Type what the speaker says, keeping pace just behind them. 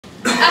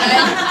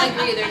I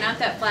agree, they're not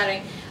that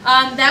flattering.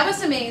 That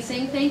was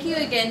amazing. Thank you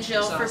again,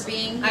 Jill, for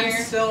being here.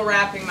 I'm still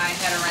wrapping my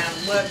head around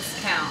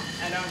looks count.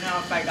 I don't know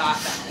if I got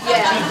that one.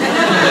 Yeah.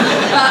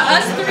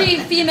 Us three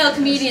female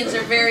comedians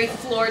are very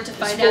floored to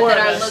find out that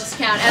our looks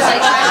count. As I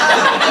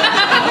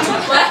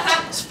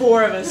try to... It's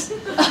 4 of us. Oh,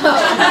 sorry.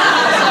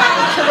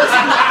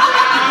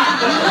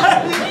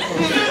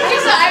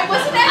 I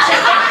wasn't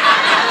actually...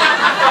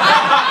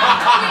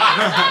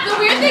 The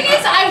weird thing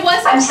is, I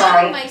wasn't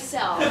counting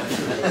myself.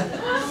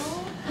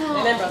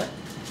 Amen, brother.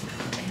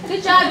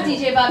 Good job,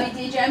 DJ Bobby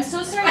DJ. I'm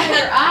so sorry for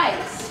your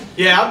eyes.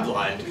 Yeah, I'm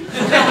blind. I feel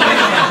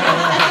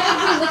like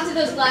if we looked at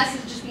those glasses,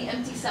 it'd just be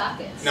empty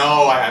sockets.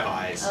 No, I have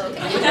eyes. Okay.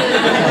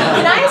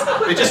 Can I ask a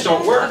quick They just question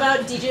don't work.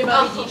 about DJ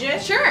Bobby DJ?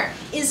 Sure.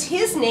 Is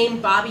his name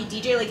Bobby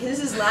DJ? Like, is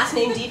his last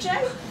name DJ?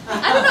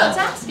 I don't know. Let's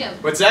ask him.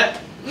 What's that?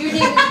 Your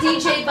name is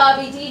DJ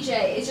Bobby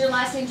DJ. Is your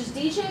last name just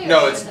DJ? Or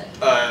No, it's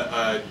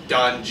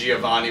Don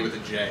Giovanni with a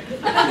J. So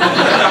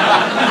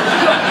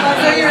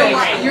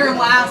your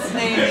last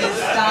name is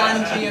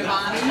Don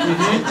Giovanni,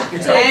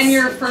 and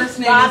your first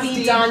name Bobby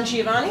is Don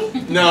Giovanni?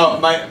 No,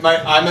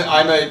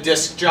 I'm a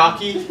disc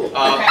jockey.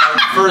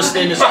 My first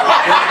name is Robert.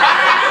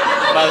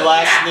 My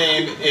last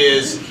name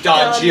is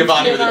Don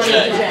Giovanni with a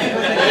J.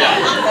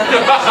 Yeah.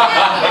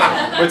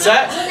 What's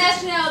that? What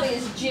nationality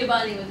is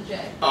Giovanni with a J?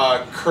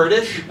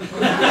 Kurdish. Okay.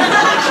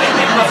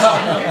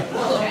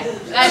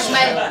 Guys,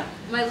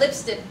 my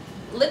lipstick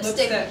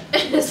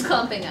is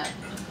clumping up.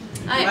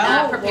 I'm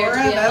not prepared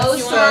to be a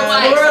host or a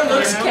wife. Laura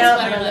looks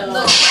count.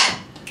 Look.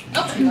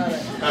 Oh.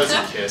 That was a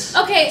kiss.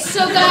 Okay,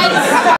 so guys.